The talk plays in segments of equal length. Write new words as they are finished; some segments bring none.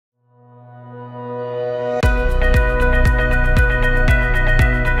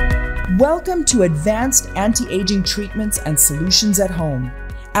Welcome to advanced anti-aging treatments and solutions at home.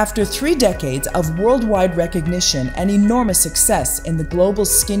 After 3 decades of worldwide recognition and enormous success in the global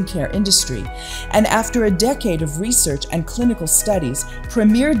skincare industry, and after a decade of research and clinical studies,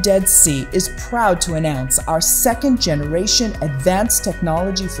 Ppremier Dead Sea is proud to announce our 2nd generation advanced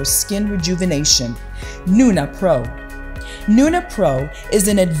technology for skin rejuvenation, Nuna Pro. Nuna Pro is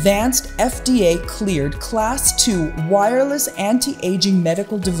an advanced FDA-cleared Class II wireless anti-aging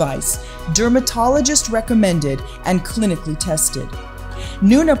medical device, dermatologist-recommended and clinically tested.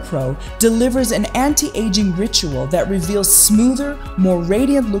 Nuna Pro delivers an anti-aging ritual that reveals smoother, more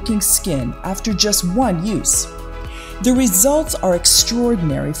radiant-looking skin after just 1 use. The results are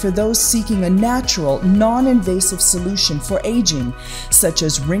extraordinary for those seeking a natural, non-invasive solution for aging, such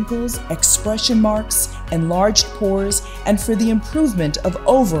as wrinkles, expression marks, enlarged pores, and for the improvement of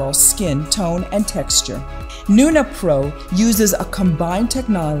overall skin tone and texture. Nuna Pro uses a combined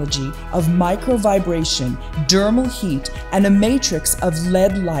technology of microvibration, dermal heat, and a matrix of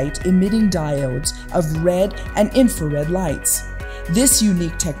LED light emitting diodes of red and infrared lights. This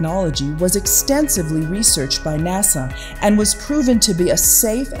unique technology was extensively researched by NASA and was proven to be a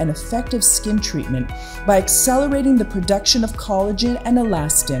safe and effective skin treatment by accelerating the production of collagen and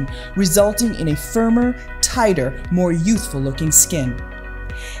elastin, resulting in a firmer, tighter, more youthful-looking skin.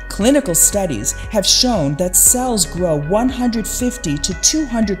 Clinical studies have shown that cells grow 150 to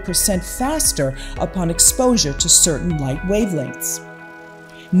 200% faster upon exposure to certain light wavelengths.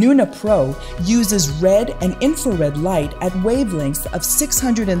 Nuna Pro uses red and infrared light at wavelengths of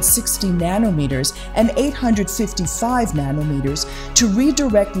 660 nanometers and 855 nanometers to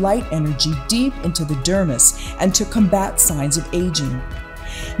redirect light energy deep into the dermis and to combat signs of aging.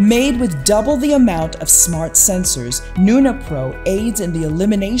 Made with double the amount of smart sensors, Nuna Pro aids in the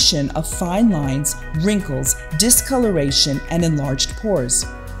elimination of fine lines, wrinkles, discoloration, and enlarged pores.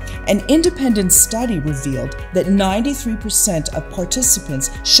 An independent study revealed that 93% of participants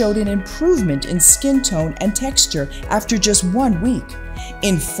showed an improvement in skin tone and texture after just 1 week.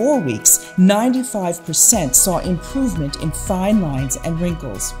 In 4 weeks, 95% saw improvement in fine lines and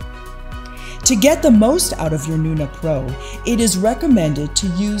wrinkles. To get the most out of your Nuna Pro, it is recommended to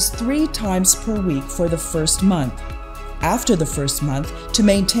use 3 times per week for the first month. After the first month, to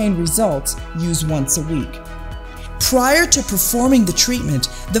maintain results, use once a week. Prior to performing the treatment,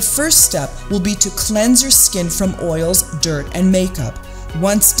 the first step will be to cleanse your skin from oils, dirt, and makeup.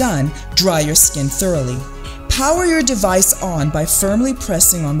 Once done, dry your skin thoroughly. Power your device on by firmly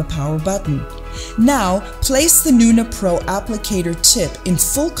pressing on the power button. Now, place the Nuna Pro applicator tip in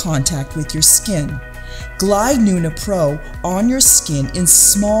full contact with your skin. Glide Nuna Pro on your skin in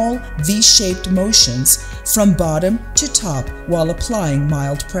small V-shaped motions from bottom to top while applying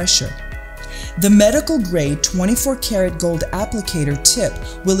mild pressure. The medical-grade 24-karat gold applicator tip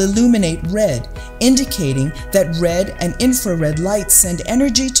will illuminate red, indicating that red and infrared lights send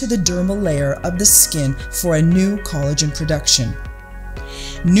energy to the dermal layer of the skin for a new collagen production.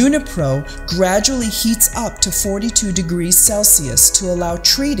 Nuna Pro gradually heats up to 42 degrees Celsius to allow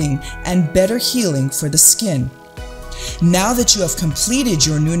treating and better healing for the skin. Now that you have completed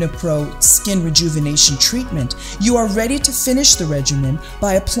your Nuna Pro skin rejuvenation treatment, you are ready to finish the regimen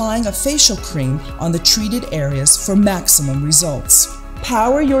by applying a facial cream on the treated areas for maximum results.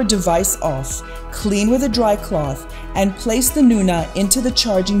 Power your device off, clean with a dry cloth, and place the Nuna into the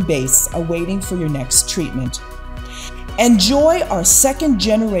charging base awaiting for your next treatment. Enjoy our 2nd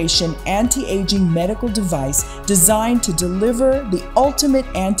generation anti-aging medical device designed to deliver the ultimate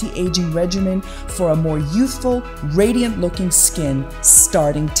anti-aging regimen for a more youthful, radiant-looking skin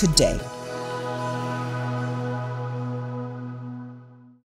starting today.